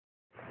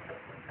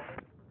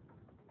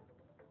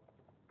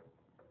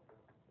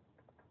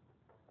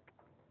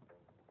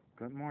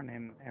Good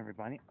morning,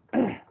 everybody.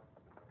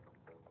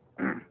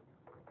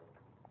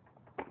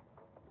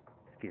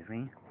 Excuse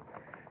me.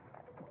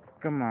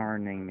 Good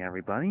morning,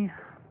 everybody.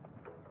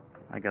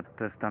 I got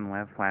this done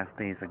with last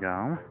days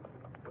ago.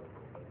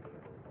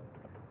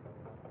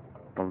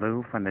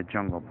 Baloo from the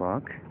Jungle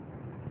Book.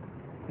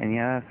 And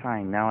yes,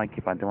 I know I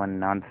keep on doing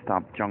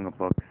non-stop Jungle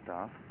Book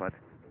stuff, but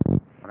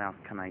what else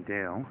can I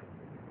do?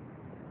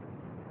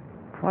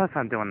 Plus,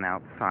 I'm doing it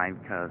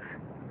outside because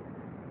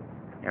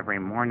every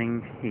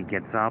morning he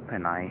gets up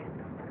and I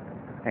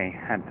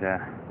had to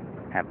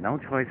have no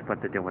choice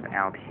but to do it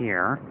out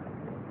here.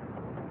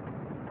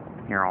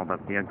 Hear all the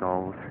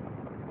vehicles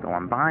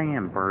going by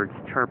and birds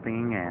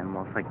chirping and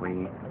most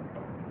likely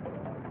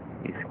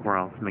these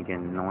squirrels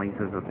making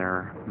noises with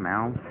their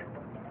mouths.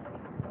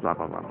 Blah,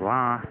 blah, blah,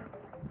 blah.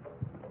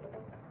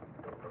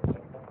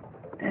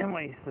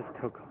 Anyways, this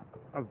took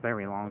a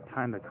very long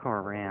time to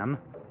color in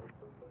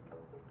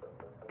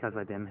because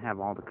I didn't have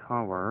all the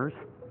colors.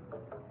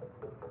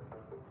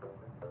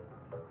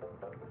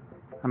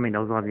 I mean,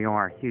 those of you who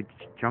are huge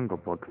Jungle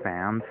Book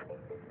fans,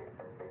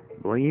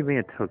 believe me,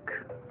 it took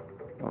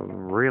a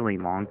really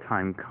long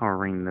time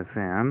coloring this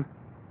in.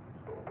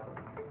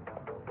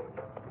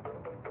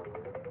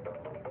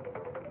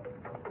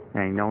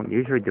 And I don't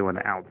usually do it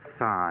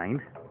outside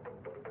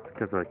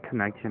because the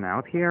connection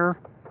out here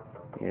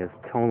is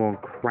total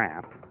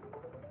crap.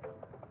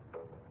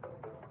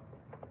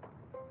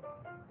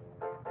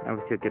 I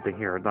wish you get to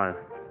hear the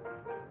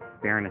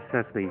Bare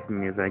Necessities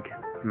music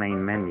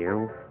main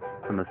menu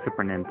from the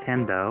Super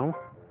Nintendo.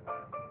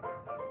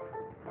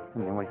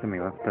 Anyways, let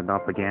me lift it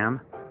up again.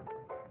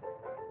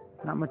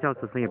 Not much else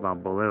to say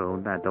about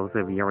Baloo. That those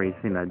of you already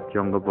seen the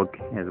Jungle Book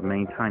as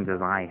many times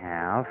as I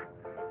have.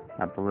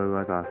 That Baloo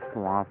is a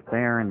sloth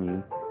bear and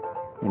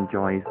he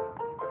enjoys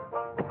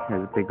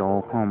his big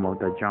old home of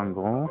the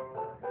jungle.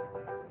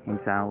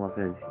 Hangs out with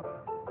his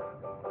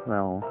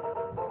little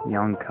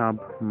young cub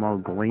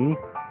Mowgli.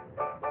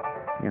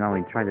 You know,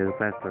 he tried his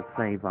best to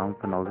save him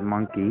from those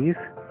monkeys,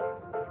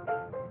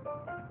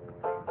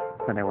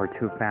 but they were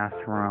too fast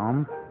for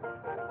him.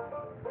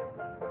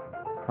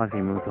 Plus he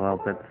moves a little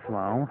bit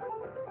slow,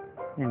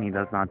 and he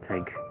does not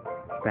take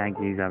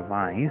Baggy's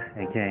advice,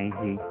 aka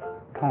he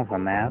calls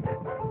him that,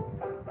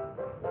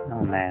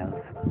 known as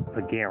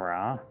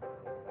Bagheera,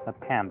 the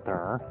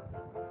panther.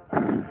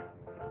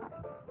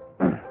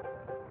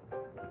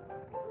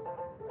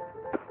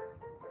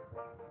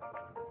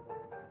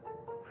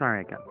 Sorry,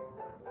 I got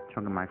a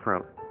chunk in my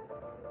throat.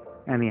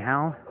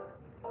 Anyhow,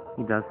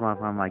 he does love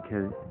him like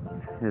his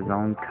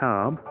own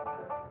cub.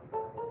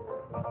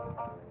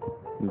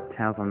 He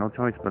tells him no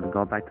choice but to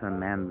go back to the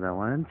man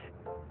village.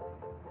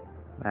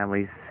 At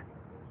least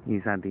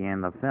he's at the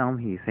end of the film.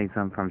 He saves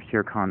him from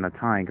Shere Khan the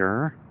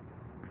tiger.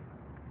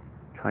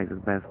 Tries his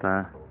best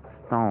to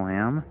stall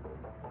him.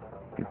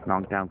 Gets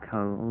knocked out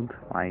cold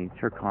by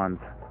Shere Khan's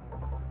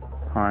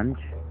punch.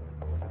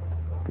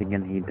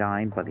 Thinking he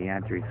died, but he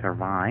actually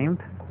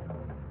survived.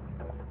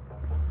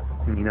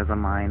 And he doesn't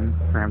mind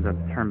for him to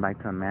turn back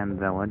to the man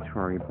village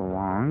where he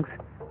belongs.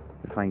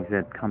 Just like he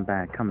said, come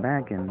back,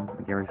 and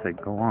Gary said,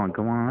 go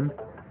on.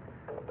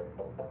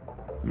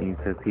 And he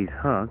says he's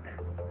hooked.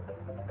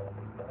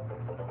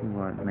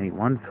 They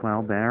one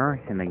swell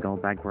there, and they go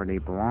back where they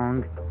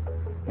belong.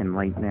 And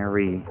wait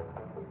nearly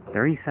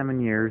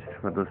 37 years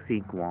for the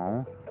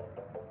sequel,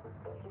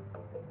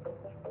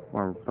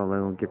 where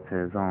Baloo gets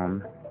his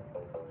own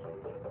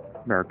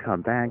bear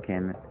cub back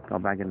and go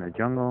back in the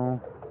jungle.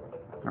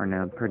 Learn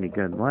a pretty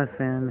good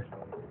lesson.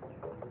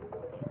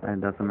 It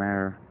doesn't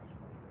matter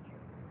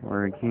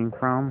where he came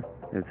from,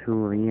 it's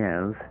who he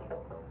is.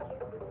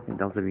 And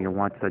those of you who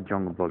watch the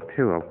Jungle Book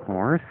too, of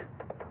course.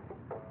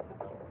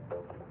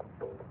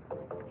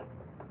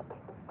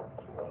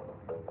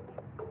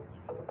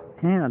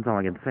 And that's all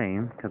I can say,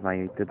 because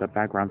I did the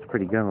backgrounds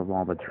pretty good with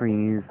all the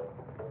trees.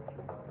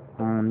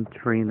 One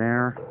tree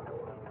there.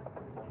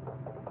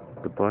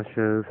 The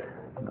bushes,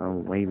 the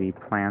wavy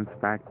plants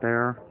back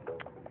there.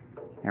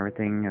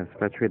 Everything,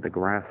 especially the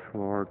grass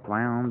floor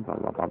ground, blah,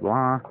 blah, blah,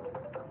 blah.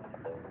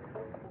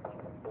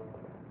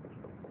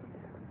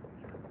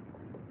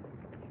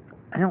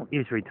 I don't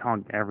usually talk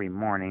every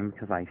morning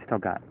because I still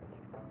got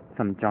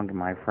some junk in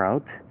my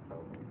throat.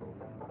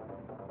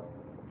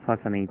 Plus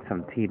I need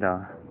some tea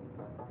to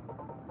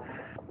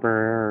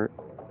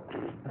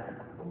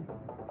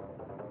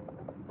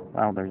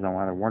well, there's no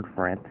other word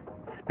for it.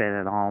 Spit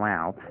it all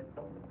out.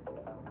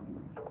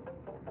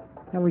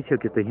 And we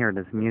should get to hear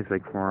this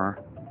music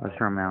for a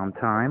short amount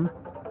of time.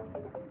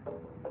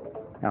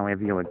 Now, if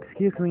you'll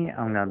excuse me,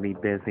 I'm going to be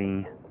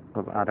busy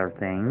with other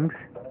things.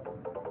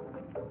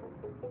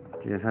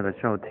 Just had to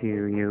show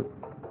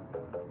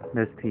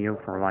this to you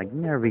for like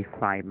every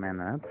 5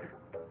 minutes.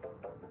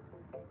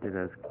 It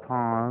is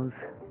pause.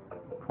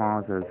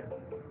 Pause is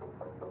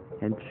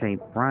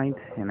head-shaped right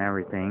and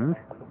everything.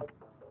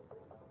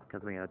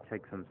 Because we had to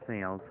check some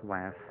sales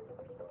last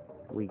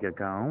week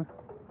ago.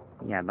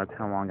 Yeah, that's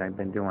how long I've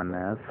been doing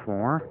this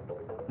for.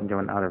 And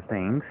doing other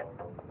things.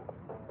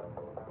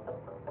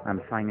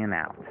 I'm signing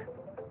out.